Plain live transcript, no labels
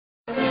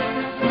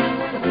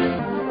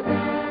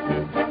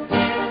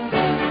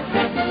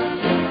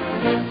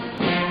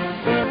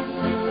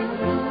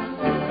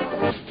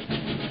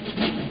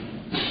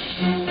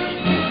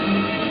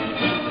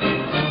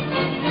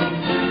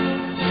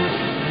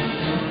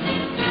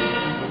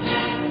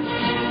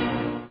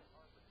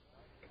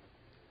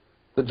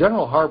The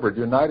General Harbord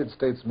United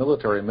States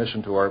military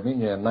mission to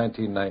Armenia in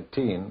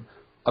 1919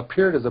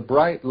 appeared as a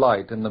bright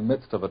light in the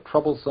midst of a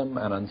troublesome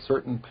and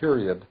uncertain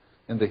period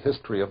in the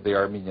history of the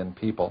Armenian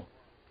people.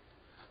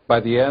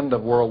 By the end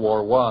of World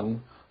War I,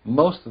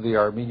 most of the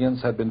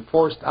Armenians had been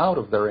forced out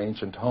of their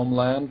ancient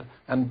homeland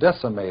and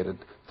decimated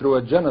through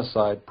a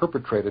genocide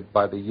perpetrated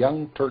by the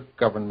Young Turk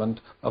government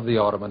of the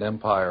Ottoman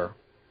Empire.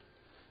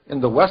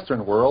 In the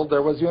Western world,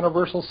 there was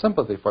universal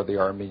sympathy for the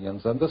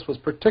Armenians, and this was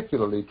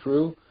particularly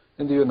true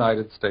in the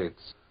United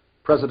States.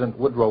 President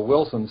Woodrow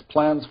Wilson's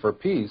plans for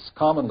peace,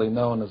 commonly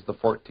known as the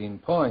 14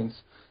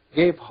 Points,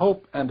 gave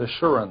hope and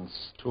assurance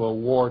to a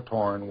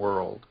war-torn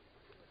world.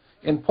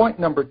 In point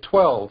number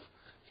 12,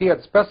 he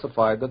had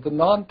specified that the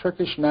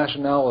non-Turkish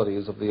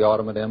nationalities of the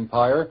Ottoman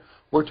Empire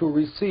were to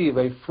receive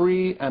a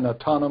free and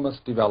autonomous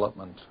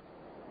development.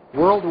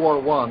 World War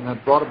I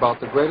had brought about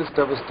the greatest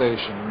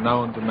devastation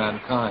known to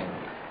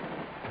mankind.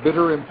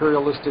 Bitter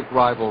imperialistic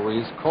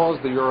rivalries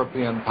caused the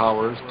European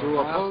powers to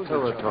oppose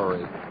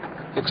territory,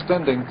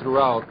 extending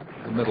throughout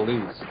the Middle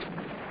East.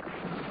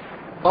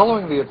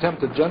 Following the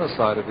attempted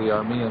genocide of the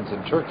Armenians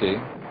in Turkey,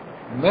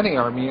 many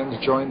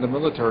Armenians joined the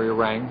military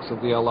ranks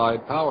of the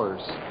Allied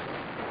powers.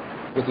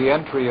 With the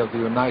entry of the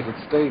United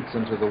States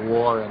into the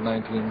war in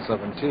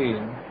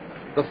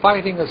 1917, the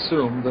fighting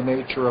assumed the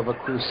nature of a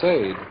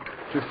crusade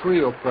to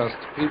free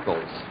oppressed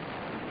peoples.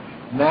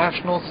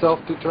 National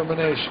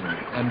self-determination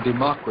and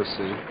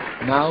democracy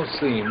now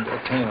seemed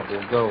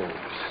attainable goals.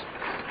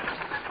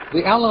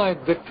 The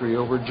Allied victory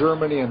over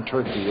Germany and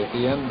Turkey at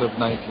the end of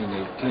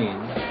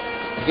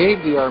 1918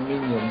 gave the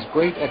Armenians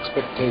great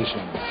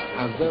expectations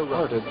as they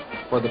hearted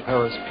for the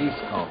Paris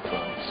Peace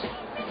Conference.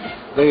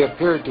 They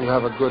appeared to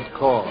have a good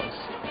cause.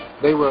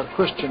 They were a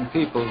Christian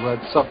people who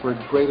had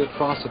suffered great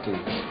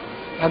atrocities,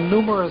 and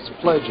numerous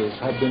pledges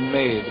had been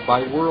made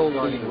by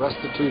world-leading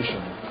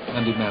restitution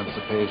and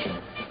emancipation.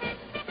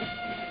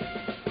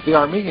 The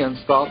Armenians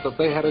thought that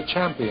they had a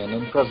champion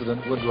in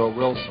President Woodrow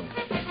Wilson.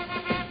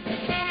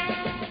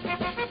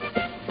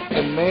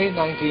 In May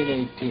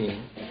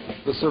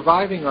 1918, the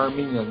surviving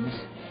Armenians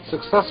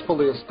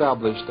successfully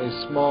established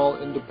a small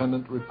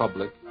independent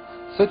republic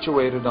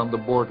situated on the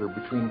border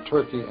between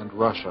Turkey and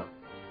Russia,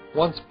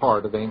 once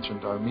part of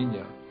ancient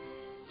Armenia.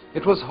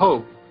 It was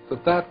hoped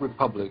that that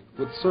republic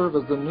would serve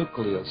as the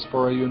nucleus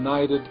for a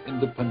united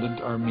independent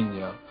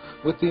Armenia,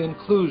 with the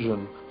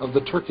inclusion of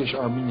the Turkish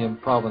Armenian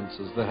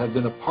provinces that had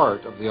been a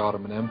part of the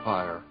Ottoman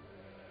Empire.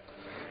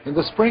 In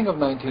the spring of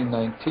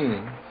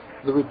 1919,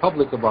 the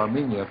Republic of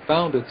Armenia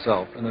found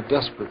itself in a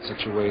desperate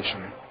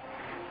situation.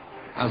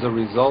 As a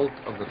result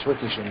of the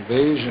Turkish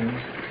invasion,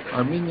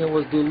 Armenia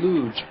was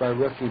deluged by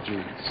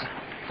refugees.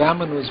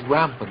 Famine was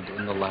rampant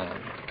in the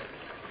land.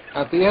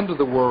 At the end of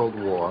the World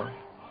War,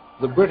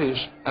 the British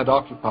had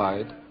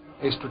occupied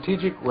a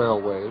strategic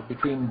railway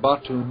between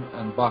Batum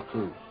and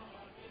Baku.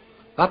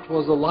 That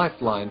was a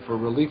lifeline for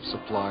relief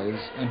supplies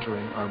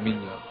entering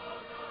Armenia.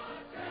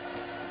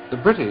 The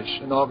British,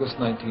 in August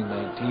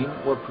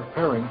 1919, were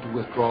preparing to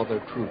withdraw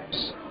their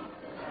troops.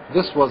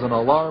 This was an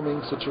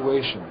alarming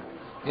situation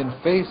in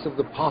face of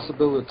the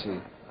possibility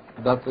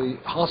that the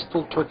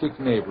hostile Turkic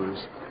neighbors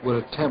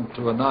would attempt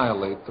to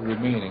annihilate the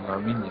remaining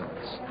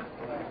Armenians.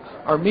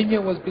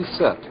 Armenia was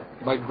beset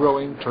by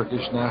growing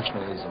Turkish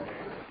nationalism.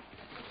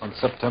 On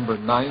September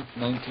 9,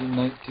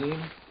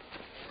 1919,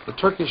 the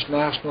Turkish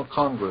National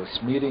Congress,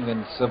 meeting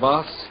in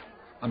Sivas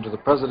under the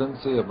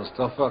presidency of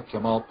Mustafa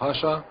Kemal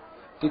Pasha,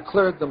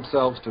 declared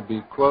themselves to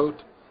be,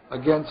 quote,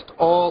 against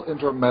all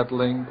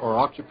intermeddling or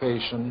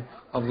occupation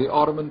of the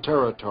Ottoman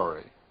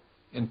territory,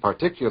 in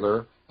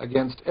particular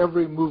against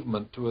every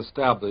movement to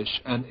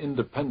establish an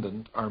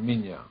independent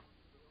Armenia.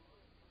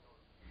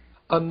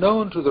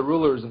 Unknown to the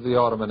rulers of the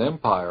Ottoman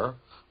Empire,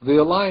 the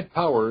Allied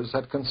powers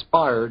had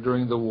conspired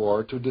during the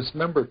war to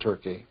dismember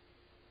Turkey.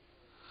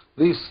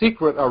 These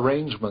secret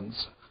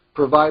arrangements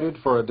provided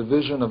for a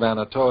division of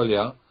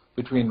Anatolia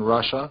between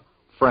Russia,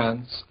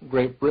 France,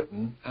 Great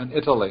Britain, and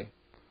Italy.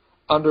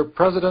 Under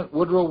President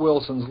Woodrow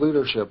Wilson's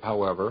leadership,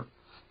 however,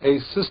 a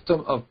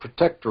system of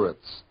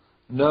protectorates,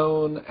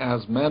 known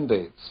as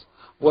mandates,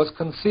 was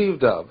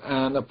conceived of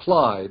and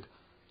applied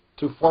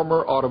to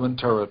former Ottoman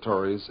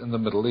territories in the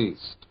Middle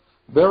East.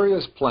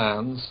 Various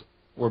plans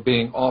were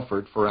being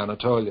offered for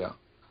Anatolia.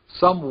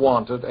 Some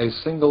wanted a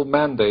single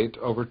mandate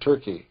over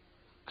Turkey,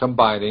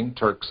 combining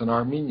Turks and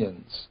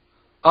Armenians.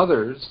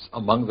 Others,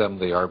 among them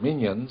the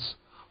Armenians,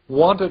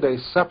 wanted a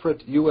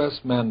separate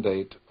U.S.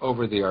 mandate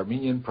over the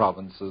Armenian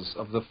provinces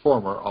of the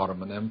former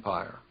Ottoman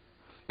Empire.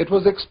 It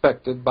was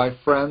expected by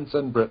France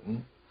and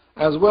Britain,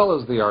 as well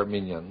as the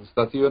Armenians,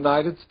 that the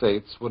United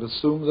States would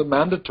assume the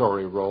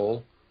mandatory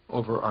role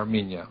over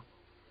Armenia.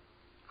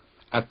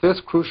 At this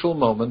crucial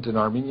moment in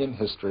Armenian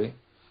history,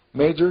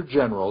 Major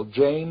General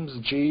James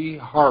G.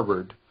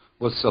 Harbord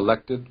was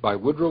selected by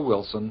Woodrow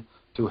Wilson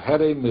to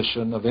head a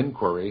mission of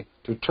inquiry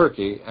to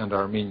Turkey and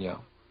Armenia.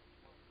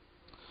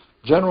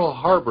 General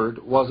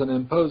Harbord was an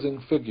imposing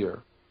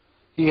figure.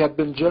 He had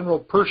been General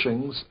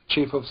Pershing's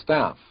chief of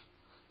staff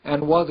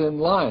and was in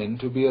line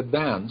to be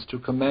advanced to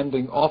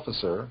commanding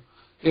officer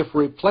if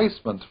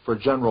replacement for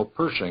General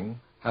Pershing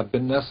had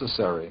been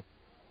necessary.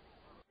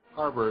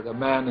 Harbord, a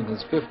man in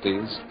his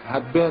 50s,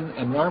 had been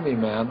an army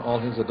man all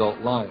his adult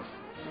life.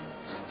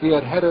 He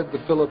had headed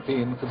the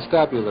Philippine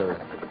Constabulary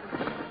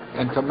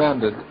and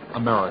commanded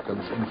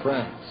Americans in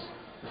France.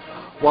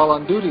 While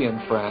on duty in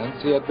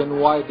France, he had been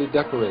widely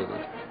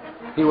decorated.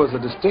 He was a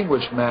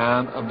distinguished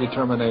man of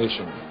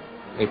determination,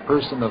 a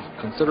person of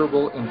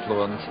considerable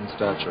influence and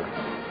stature.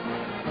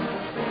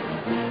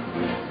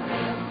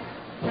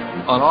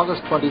 On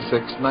August 26,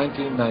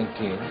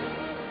 1919,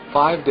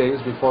 5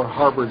 days before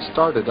Harbord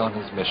started on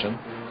his mission,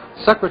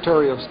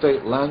 Secretary of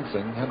State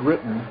Lansing had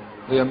written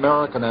the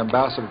American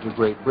ambassador to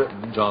Great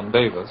Britain, John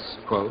Davis,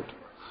 quote,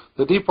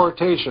 "The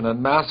deportation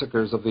and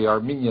massacres of the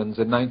Armenians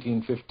in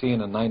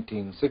 1915 and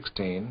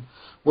 1916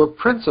 were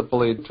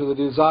principally to the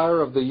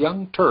desire of the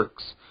Young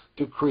Turks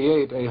to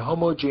create a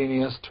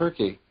homogeneous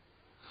Turkey.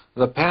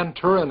 The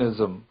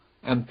pan-Turanism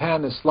and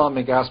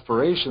pan-Islamic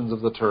aspirations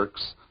of the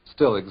Turks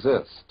still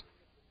exist."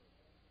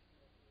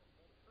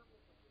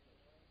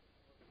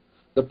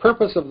 The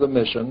purpose of the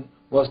mission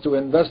was to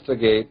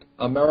investigate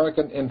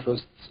American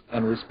interests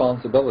and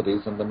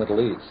responsibilities in the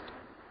Middle East.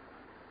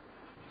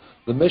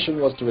 The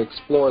mission was to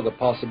explore the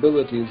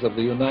possibilities of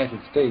the United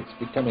States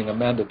becoming a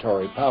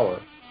mandatory power,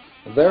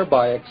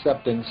 thereby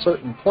accepting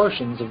certain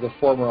portions of the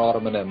former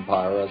Ottoman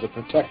Empire as a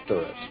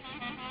protectorate.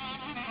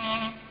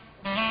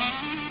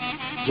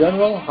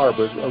 General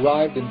Harbord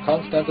arrived in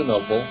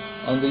Constantinople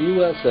on the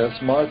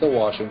USS Martha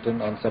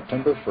Washington on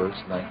September 1,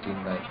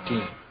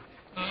 1919.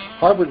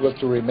 Harbord was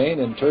to remain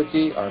in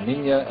Turkey,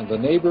 Armenia, and the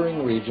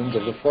neighboring regions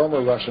of the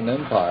former Russian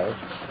Empire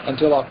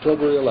until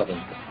October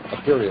 11th, a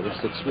period of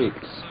 6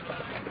 weeks.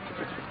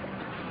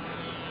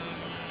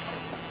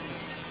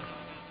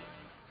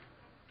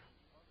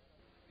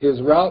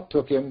 His route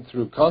took him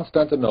through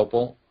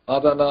Constantinople,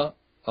 Adana,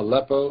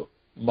 Aleppo,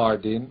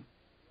 Mardin,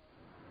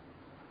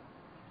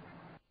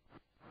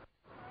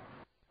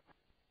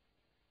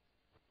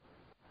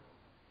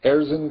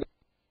 Erzincan,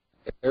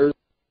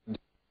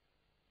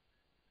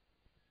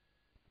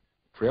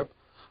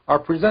 are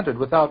presented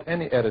without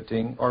any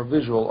editing or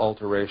visual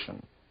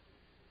alteration.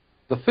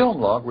 The film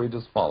log reads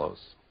as follows.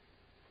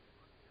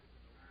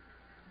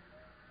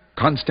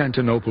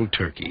 Constantinople,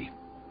 Turkey,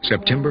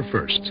 September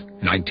 1st,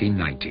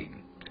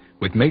 1919,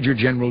 with Major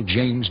General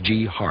James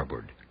G.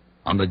 Harbord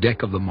on the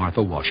deck of the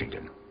Martha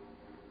Washington.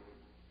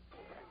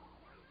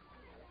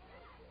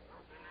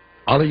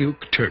 Aliyuk,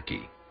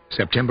 Turkey,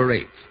 September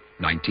 8th,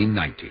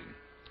 1919.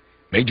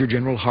 Major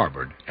General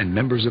Harbord and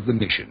members of the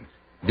mission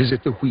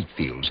visit the wheat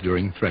fields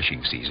during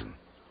threshing season.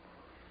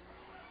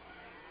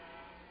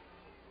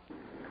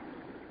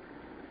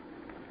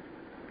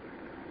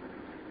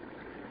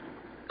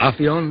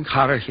 Afyon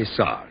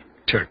Karahisar,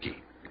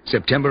 Turkey,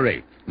 September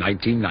 8,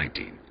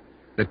 1919.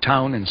 The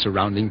town and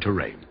surrounding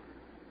terrain.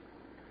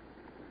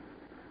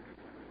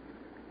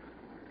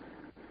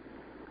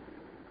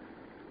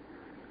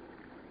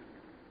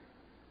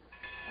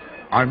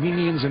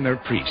 Armenians and their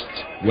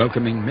priests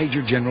welcoming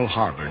Major General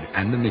Harbord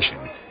and the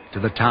mission to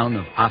the town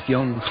of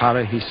Afyon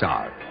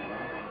Karahisar.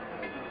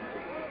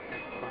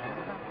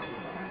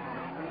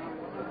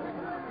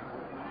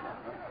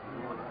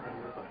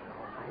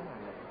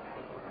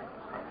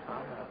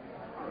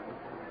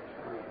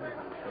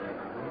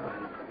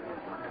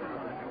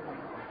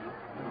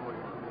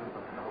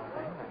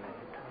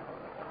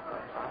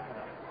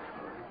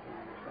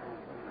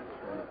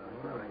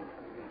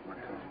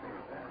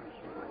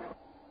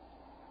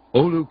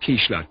 Ulu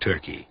Kishla,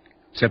 Turkey,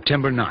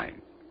 September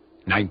 9,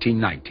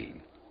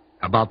 1919.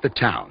 About the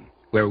town,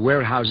 where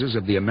warehouses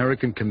of the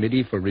American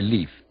Committee for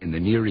Relief in the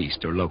Near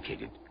East are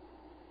located.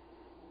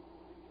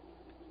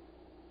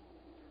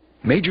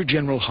 Major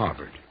General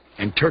Harbord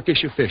and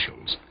Turkish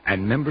officials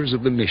and members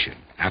of the mission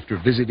after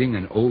visiting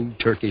an old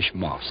Turkish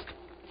mosque.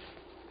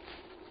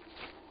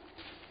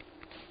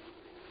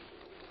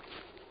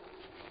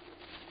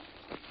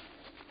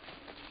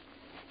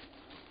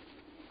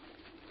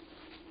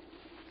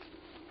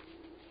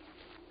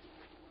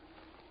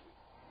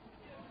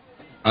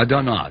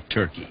 Adana,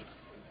 Turkey,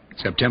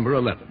 September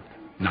 11,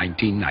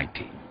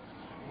 1919.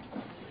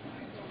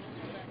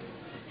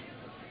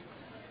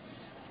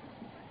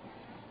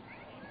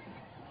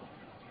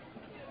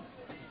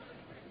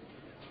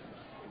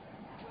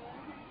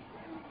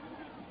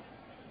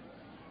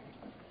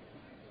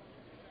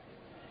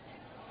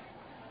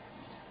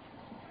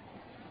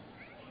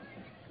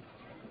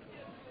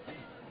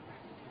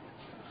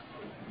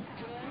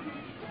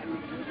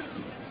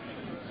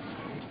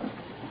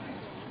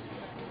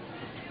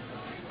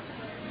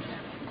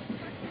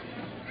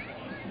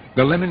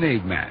 The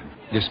lemonade man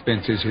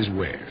dispenses his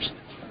wares.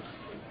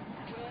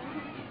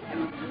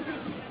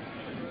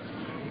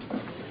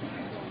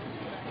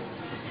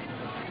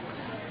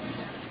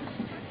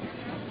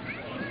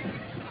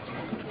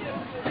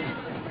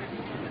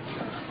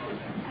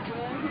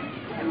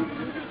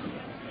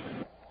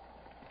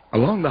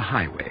 Along the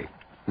highway,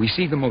 we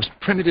see the most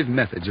primitive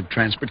methods of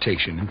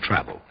transportation and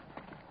travel.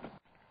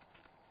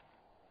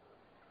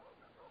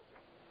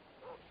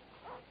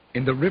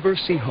 In the river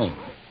Sihon,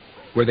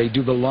 where they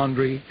do the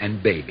laundry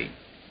and bathing,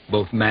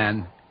 both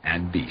man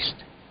and beast.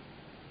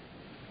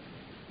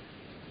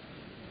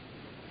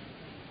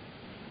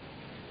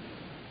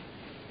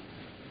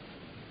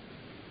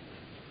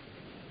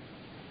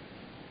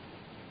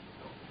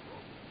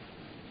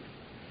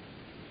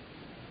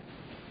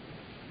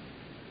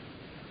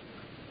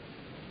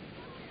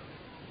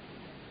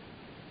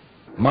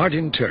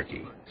 Mardin,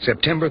 Turkey,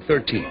 September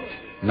 13,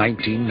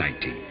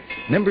 1919.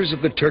 Members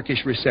of the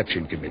Turkish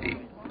Reception Committee,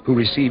 who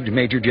received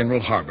Major General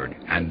Harbord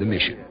and the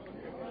mission.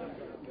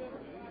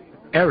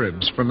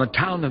 Arabs from the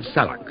town of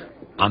Salak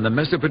on the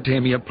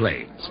Mesopotamia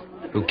plains,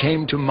 who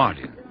came to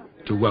Mardin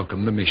to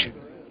welcome the mission.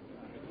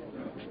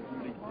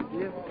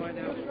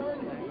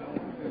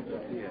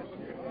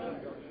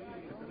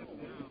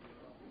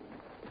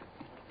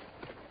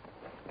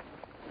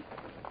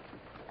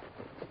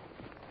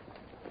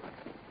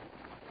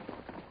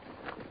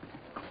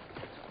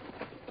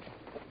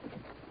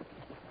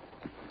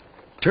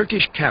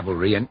 Turkish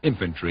cavalry and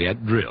infantry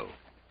at drill.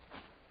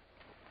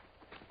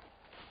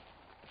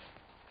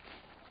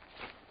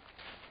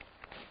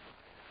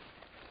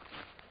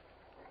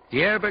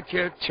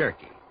 Diyarbakir,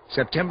 Turkey,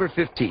 September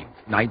 15,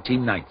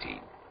 1919.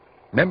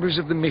 Members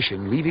of the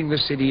mission leaving the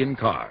city in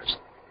cars,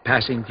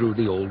 passing through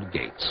the old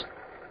gates.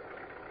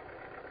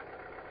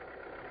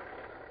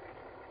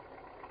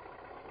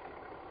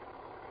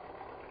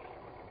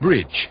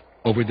 Bridge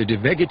over the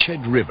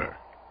Devegeched River,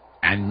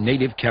 and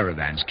native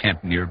caravans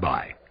camped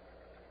nearby.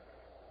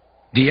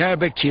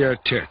 Diyarbakir,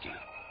 Turkey,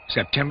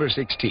 September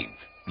 16,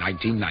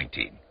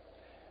 1919,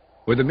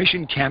 where the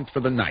mission camped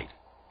for the night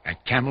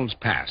at Camel's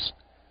Pass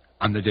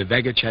on the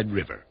Devegeched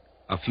River,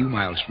 a few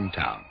miles from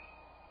town.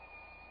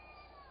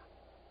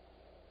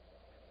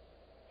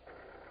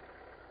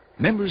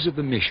 Members of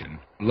the mission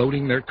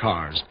loading their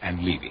cars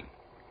and leaving.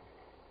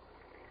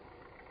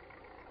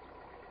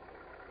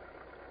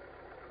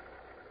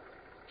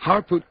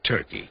 Harput,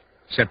 Turkey,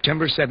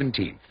 September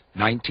 17,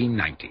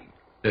 1919,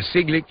 the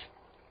Siglik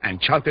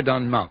and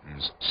Chalkadan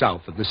Mountains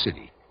south of the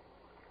city.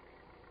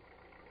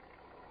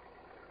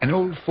 An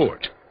old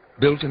fort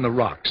built in the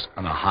rocks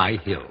on a high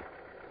hill.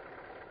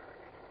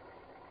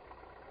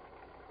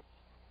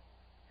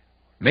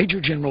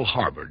 Major General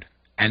Harbord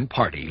and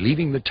party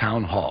leaving the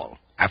town hall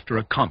after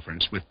a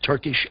conference with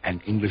Turkish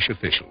and English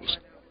officials.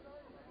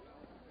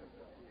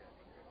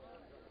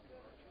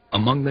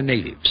 Among the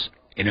natives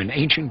in an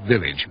ancient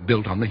village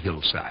built on the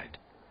hillside.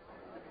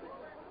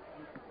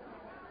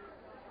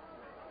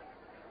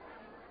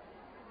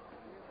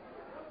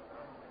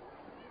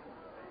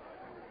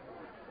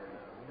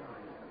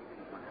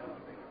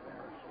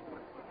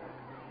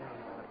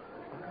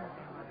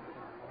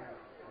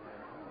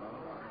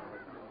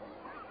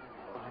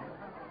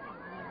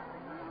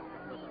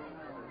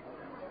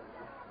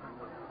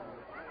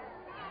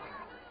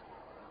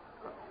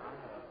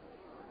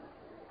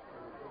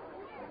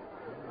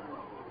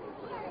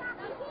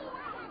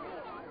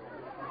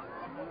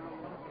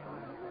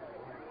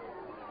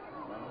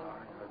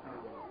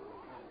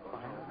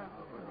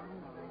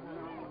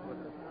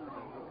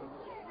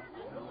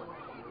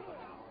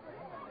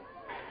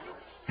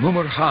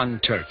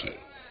 Mumurhan, Turkey,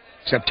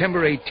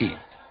 September 18,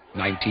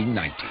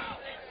 1919.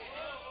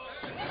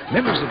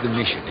 Members of the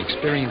mission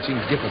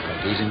experiencing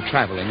difficulties in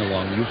traveling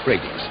along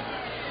Euphrates.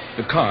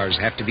 The cars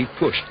have to be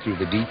pushed through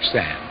the deep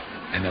sand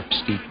and up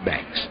steep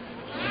banks.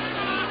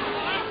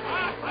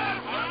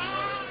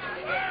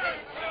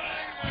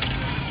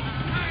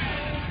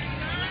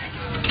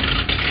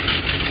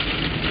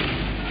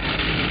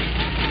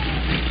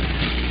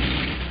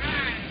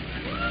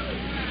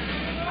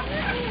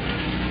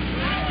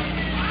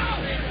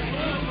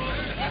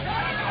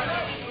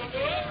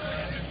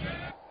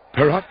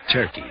 Perak,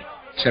 Turkey,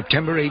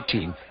 September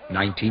 18,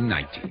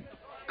 1919.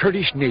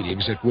 Kurdish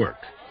natives at work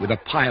with a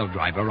pile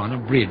driver on a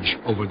bridge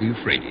over the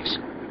Euphrates.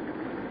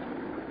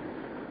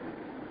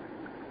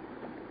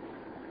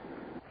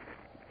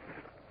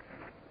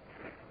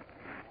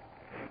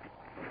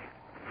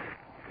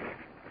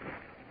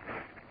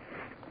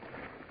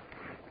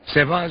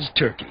 Sevaz,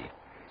 Turkey,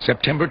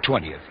 September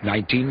 20th,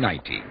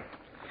 1919.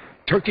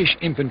 Turkish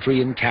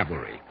infantry and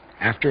cavalry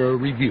after a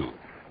review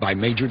by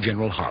Major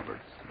General Harbord.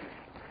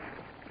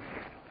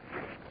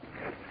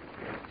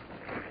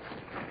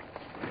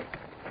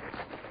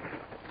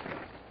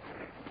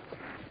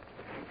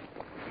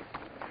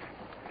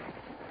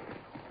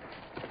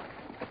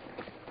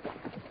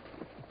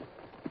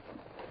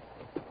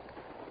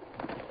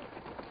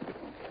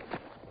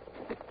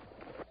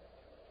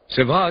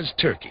 Sevaz,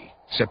 Turkey,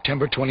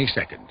 September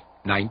 22nd,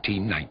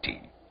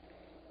 1919.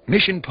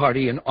 Mission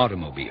party in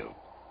automobile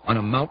on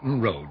a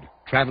mountain road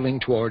traveling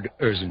toward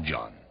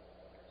Erzincan.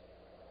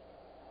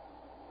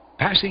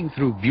 Passing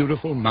through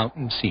beautiful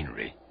mountain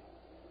scenery.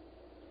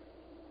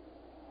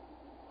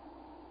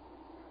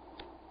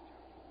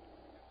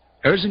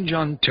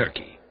 Erzincan,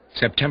 Turkey,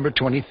 September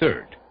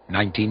 23rd,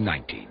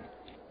 1919.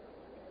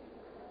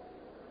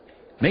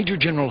 Major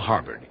General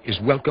Harbord is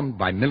welcomed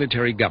by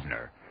Military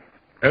Governor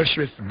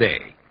Ersrif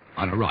Bey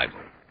on arrival.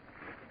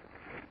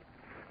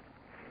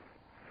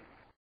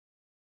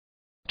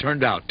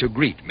 turned out to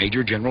greet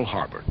Major General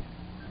Harbord.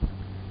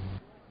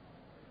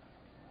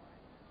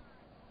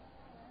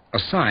 A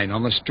sign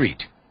on the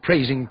street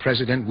praising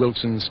President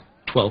Wilson's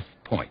 12th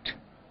point.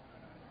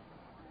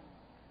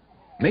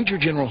 Major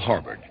General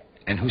Harbord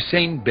and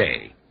Hussein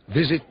Bey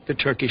visit the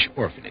Turkish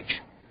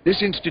orphanage.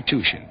 This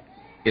institution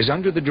is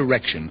under the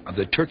direction of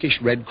the Turkish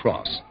Red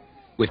Cross,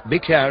 with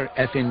Bikar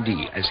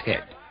Efendi as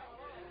head.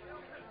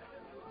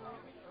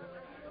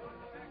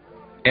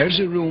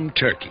 Erzurum,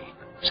 Turkey,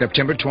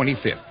 September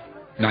 25,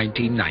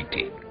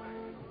 1919.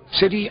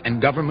 City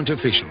and government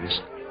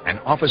officials and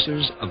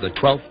officers of the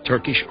 12th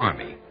Turkish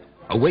Army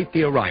await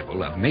the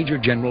arrival of Major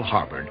General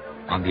Harbord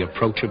on the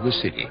approach of the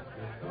city.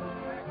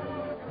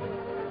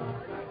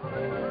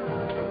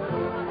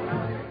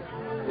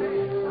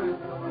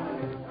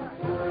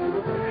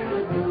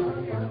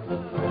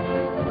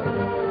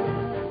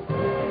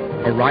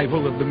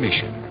 Arrival of the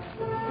mission.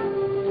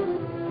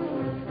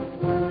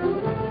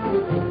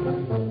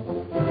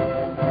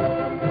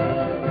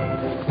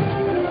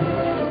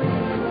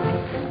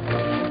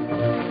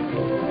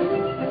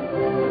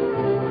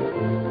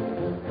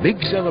 Big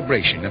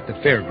celebration at the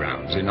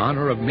fairgrounds in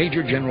honor of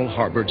Major General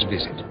Harbord's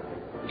visit.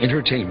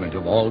 Entertainment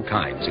of all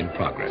kinds in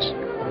progress.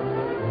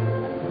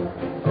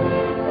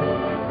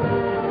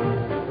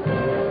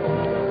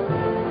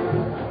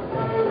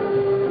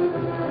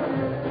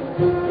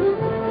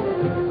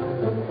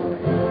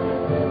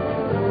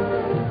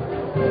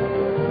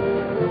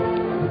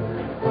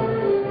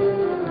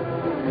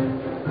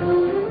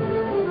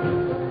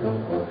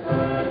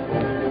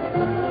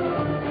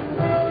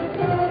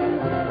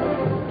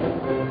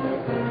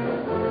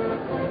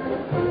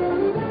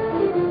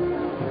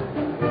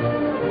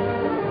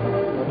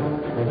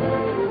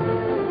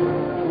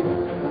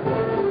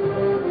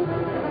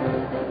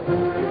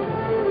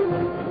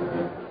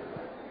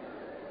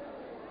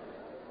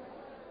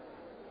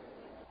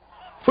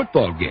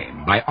 Football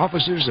game by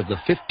officers of the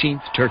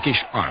 15th Turkish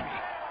Army.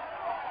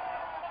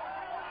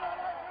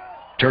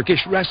 Turkish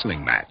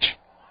wrestling match.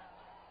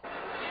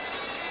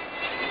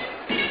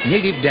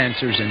 Native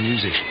dancers and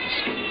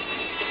musicians.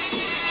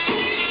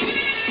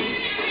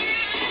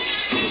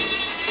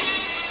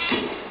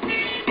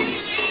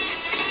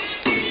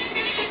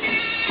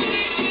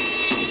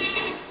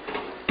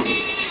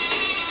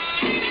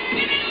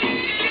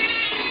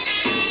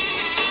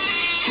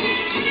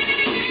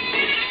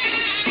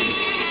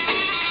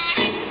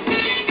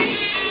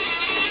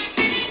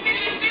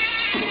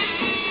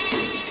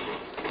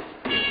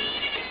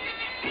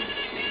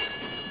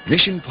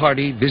 Mission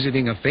party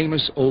visiting a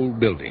famous old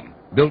building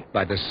built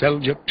by the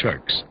Seljuk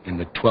Turks in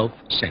the 12th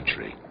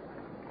century.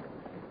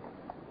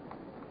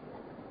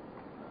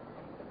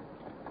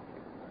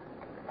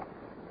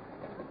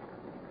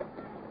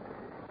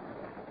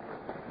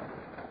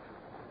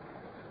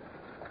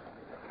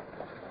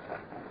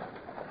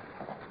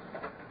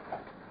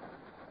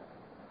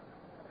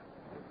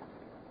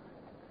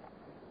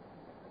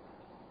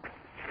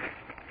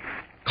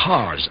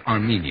 Kars,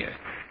 Armenia,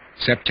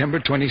 September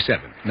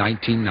 27,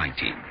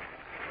 1919.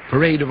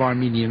 Parade of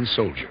Armenian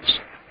soldiers.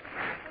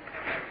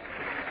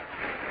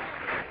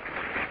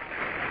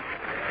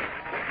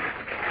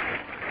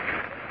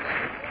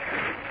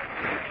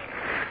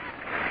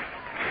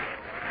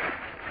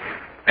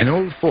 An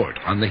old fort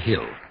on the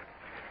hill.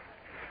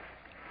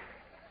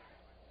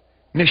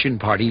 Mission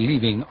party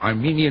leaving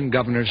Armenian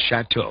governor's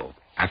chateau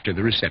after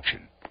the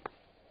reception.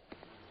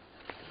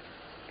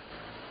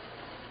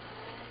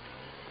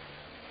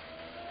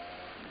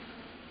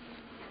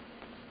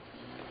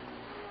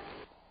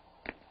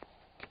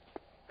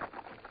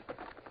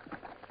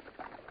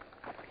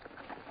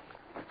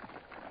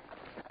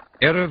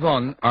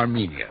 Yerevan,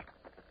 Armenia,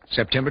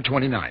 September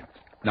 29,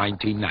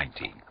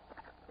 1919.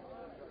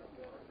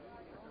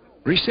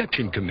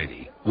 Reception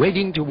committee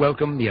waiting to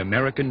welcome the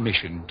American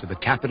mission to the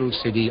capital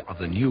city of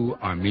the new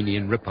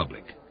Armenian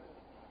Republic.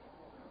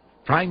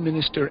 Prime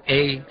Minister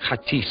A.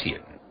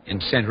 Khatisian in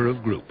center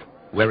of group,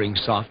 wearing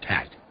soft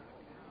hat.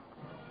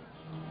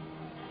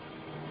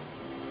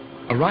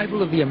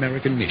 Arrival of the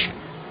American mission.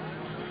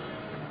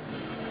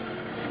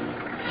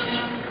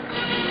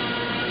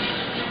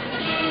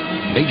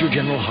 Major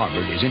General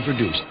Harbord is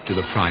introduced to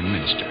the Prime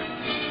Minister.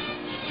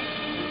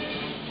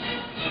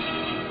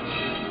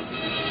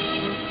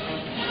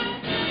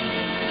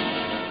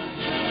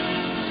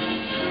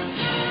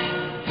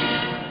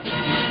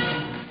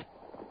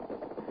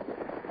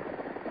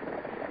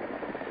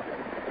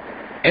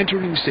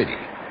 Entering city,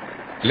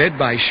 led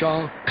by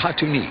Shah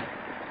Khatuni,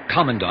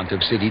 Commandant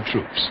of city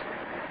troops.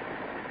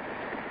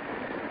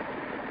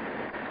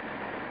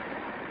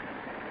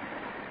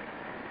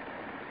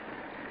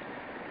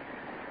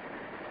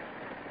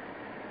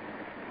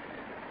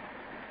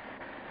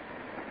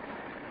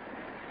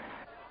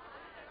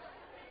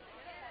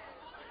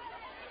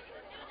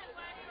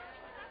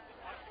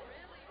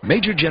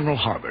 Major General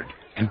Harbord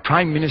and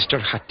Prime Minister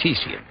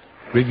Khatisian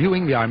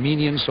reviewing the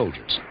Armenian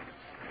soldiers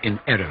in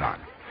Yerevan.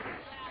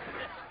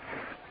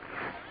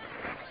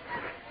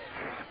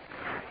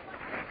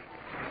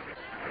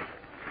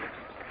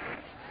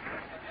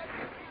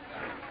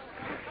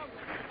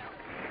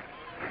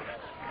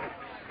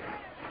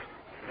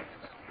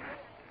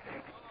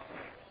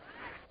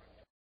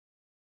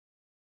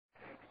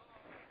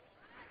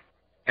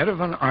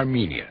 Yerevan,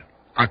 Armenia,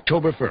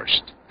 October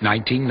 1st,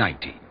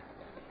 1919.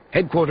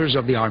 Headquarters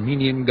of the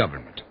Armenian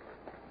government.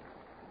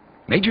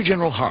 Major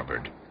General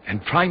Harbord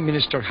and Prime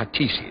Minister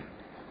Hatisyan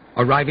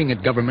arriving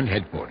at government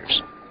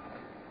headquarters.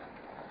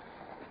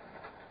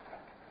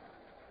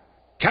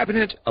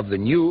 Cabinet of the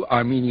new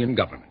Armenian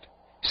government,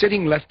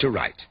 sitting left to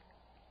right.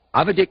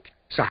 Avadik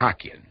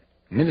Sahakian,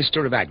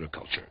 Minister of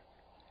Agriculture.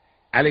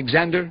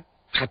 Alexander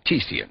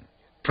Hatisyan,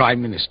 Prime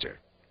Minister.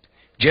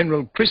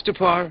 General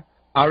Christopher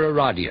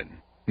Araradian,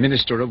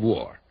 Minister of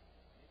War.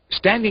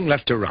 Standing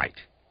left to right,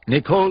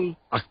 Nicole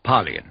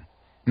Akpalian,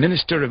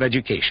 Minister of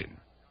Education.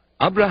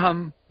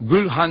 Abraham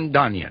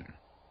Gulhandanian,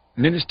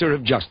 Minister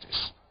of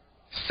Justice.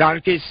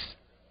 Sarkis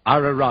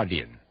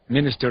Araradian,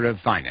 Minister of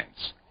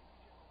Finance.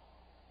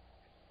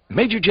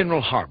 Major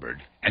General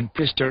Harbord and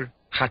Priester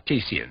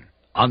Hatisyan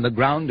on the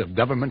ground of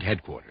government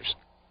headquarters.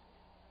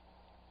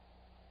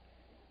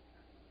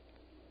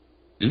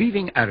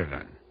 Leaving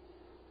Yerevan,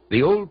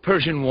 the old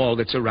Persian wall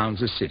that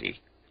surrounds the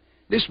city.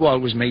 This wall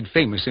was made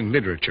famous in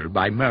literature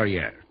by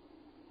Molière.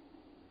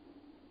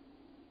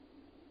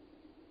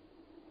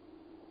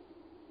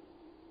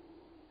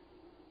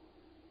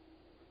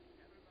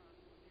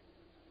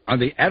 On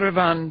the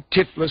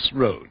Yerevan-Tiflis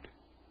Road,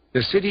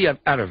 the city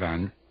of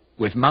Yerevan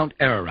with Mount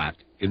Ararat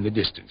in the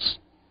distance.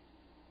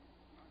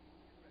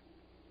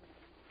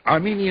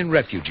 Armenian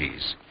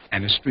refugees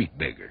and a street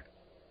beggar.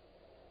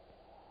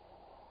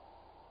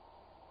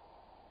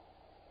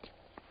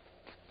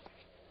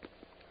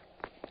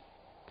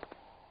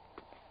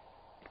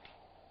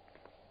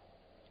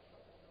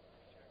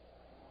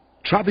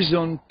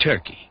 Trabzon,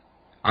 Turkey,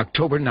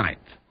 October 9th,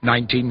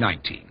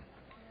 1919.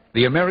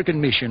 The American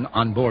mission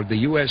on board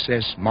the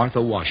USS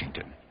Martha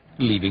Washington,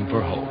 leaving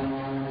for home.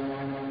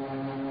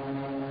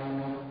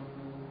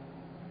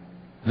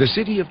 The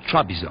city of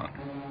Trabzon,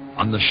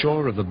 on the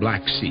shore of the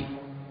Black Sea.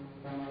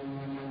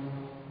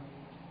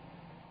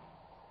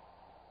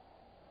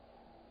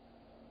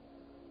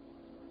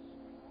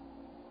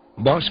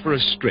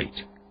 Bosphorus Strait,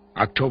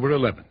 October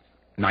 11th,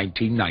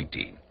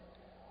 1919.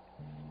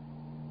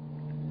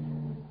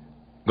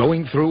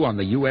 Going through on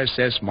the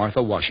USS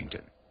Martha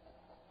Washington.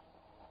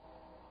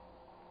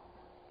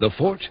 The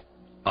fort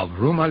of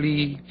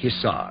Rumali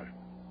Hisar,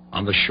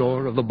 on the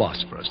shore of the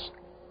Bosphorus.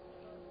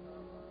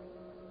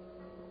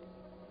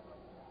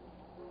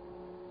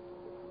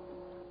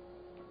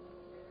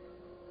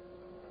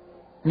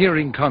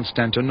 Nearing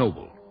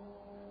Constantinople.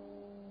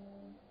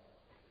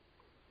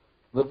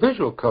 The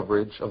visual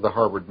coverage of the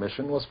Harbord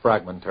mission was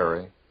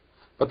fragmentary,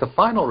 but the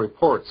final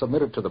report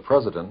submitted to the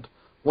President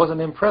was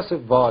an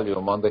impressive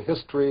volume on the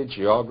history,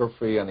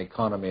 geography, and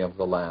economy of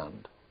the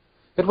land.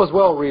 It was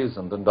well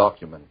reasoned and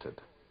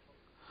documented.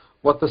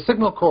 What the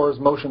Signal Corps'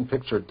 motion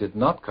picture did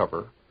not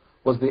cover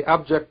was the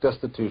abject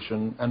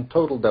destitution and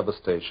total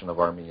devastation of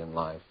Armenian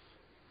life.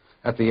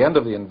 At the end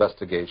of the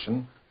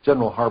investigation,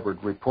 General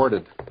Harbord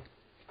reported,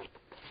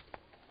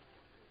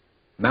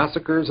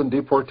 massacres and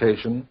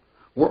deportation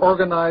were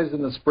organized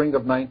in the spring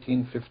of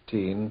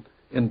 1915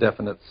 in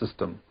definite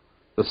system,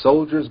 the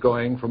soldiers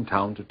going from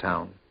town to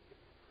town.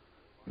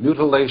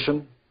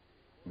 Mutilation,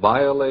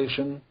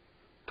 violation,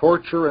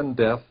 torture, and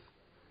death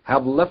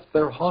have left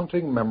their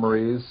haunting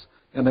memories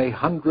in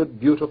 100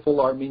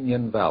 beautiful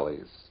Armenian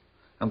valleys,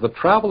 and the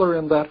traveler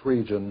in that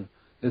region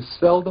is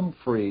seldom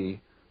free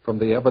from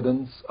the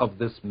evidence of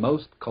this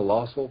most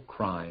colossal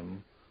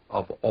crime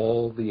of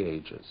all the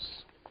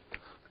ages.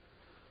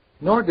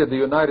 Nor did the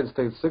United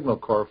States Signal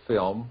Corps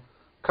film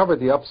cover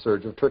the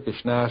upsurge of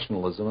Turkish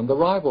nationalism and the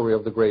rivalry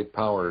of the great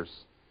powers.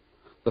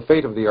 The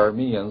fate of the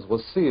Armenians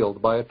was sealed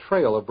by a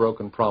trail of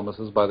broken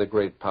promises by the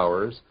great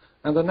powers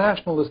and the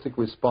nationalistic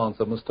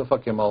response of Mustafa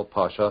Kemal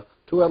Pasha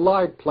to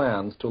allied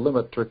plans to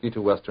limit Turkey to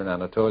western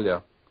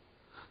Anatolia.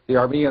 The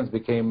Armenians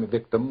became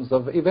victims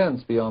of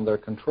events beyond their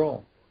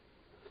control.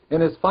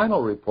 In his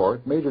final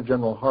report, Major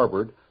General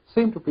Harbord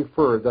seemed to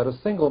prefer that a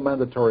single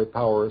mandatory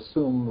power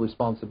assume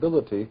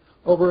responsibility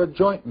over a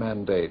joint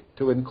mandate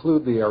to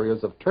include the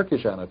areas of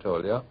Turkish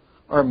Anatolia,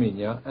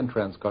 Armenia, and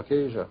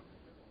Transcaucasia.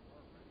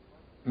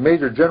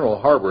 Major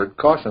General Harbord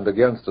cautioned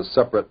against a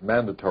separate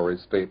mandatory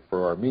state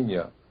for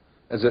Armenia,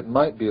 as it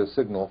might be a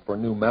signal for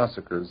new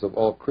massacres of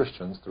all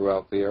Christians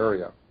throughout the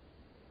area.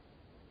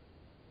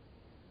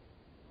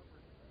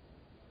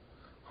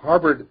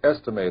 Harbord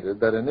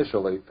estimated that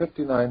initially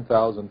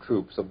 59,000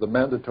 troops of the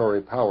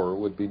mandatory power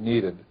would be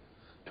needed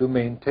to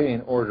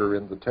maintain order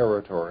in the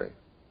territory.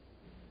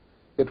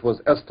 It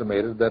was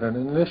estimated that an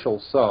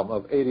initial sum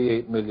of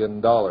 $88 million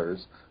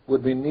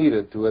would be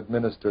needed to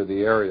administer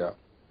the area.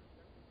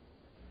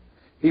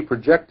 He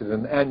projected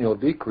an annual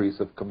decrease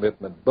of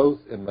commitment both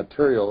in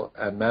material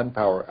and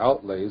manpower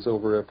outlays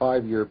over a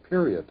 5-year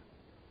period.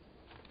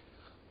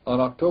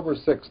 On October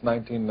 6,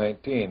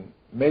 1919,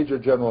 Major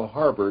General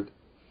Harbord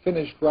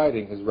finished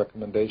writing his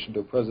recommendation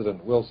to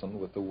President Wilson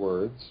with the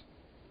words,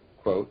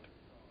 quote,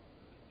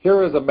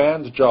 "Here is a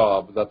man's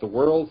job that the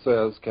world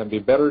says can be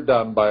better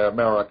done by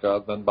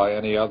America than by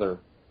any other.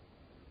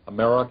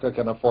 America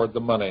can afford the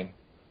money.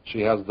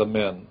 She has the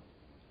men.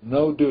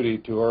 No duty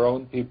to her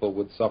own people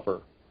would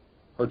suffer.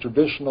 her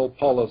traditional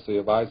policy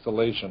of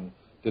isolation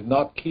did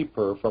not keep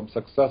her from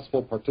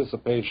successful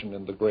participation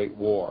in the Great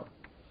War.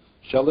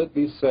 Shall it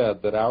be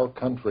said that our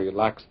country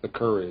lacks the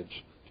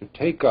courage to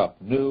take up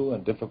new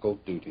and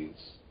difficult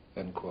duties?"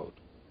 End quote.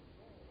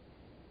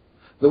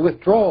 The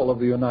withdrawal of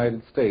the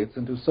United States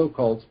into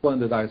so-called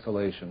splendid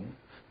isolation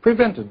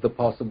prevented the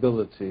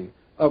possibility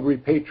of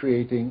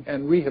repatriating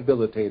and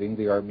rehabilitating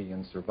the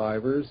Armenian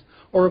survivors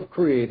or of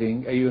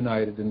creating a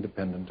united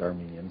independent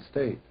Armenian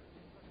state.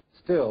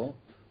 Still,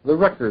 the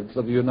records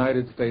of the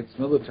United States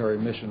military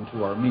mission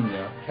to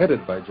Armenia,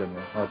 headed by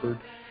General Harpert,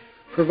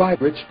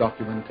 provide rich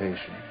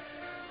documentation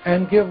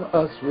and give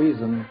us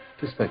reason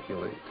to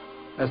speculate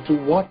as to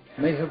what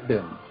may have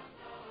been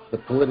the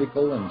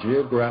political and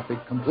geographic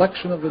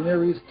complexion of the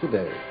Near East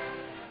today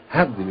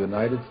had the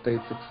United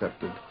States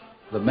accepted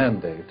the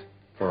mandate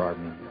for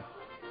Armenia.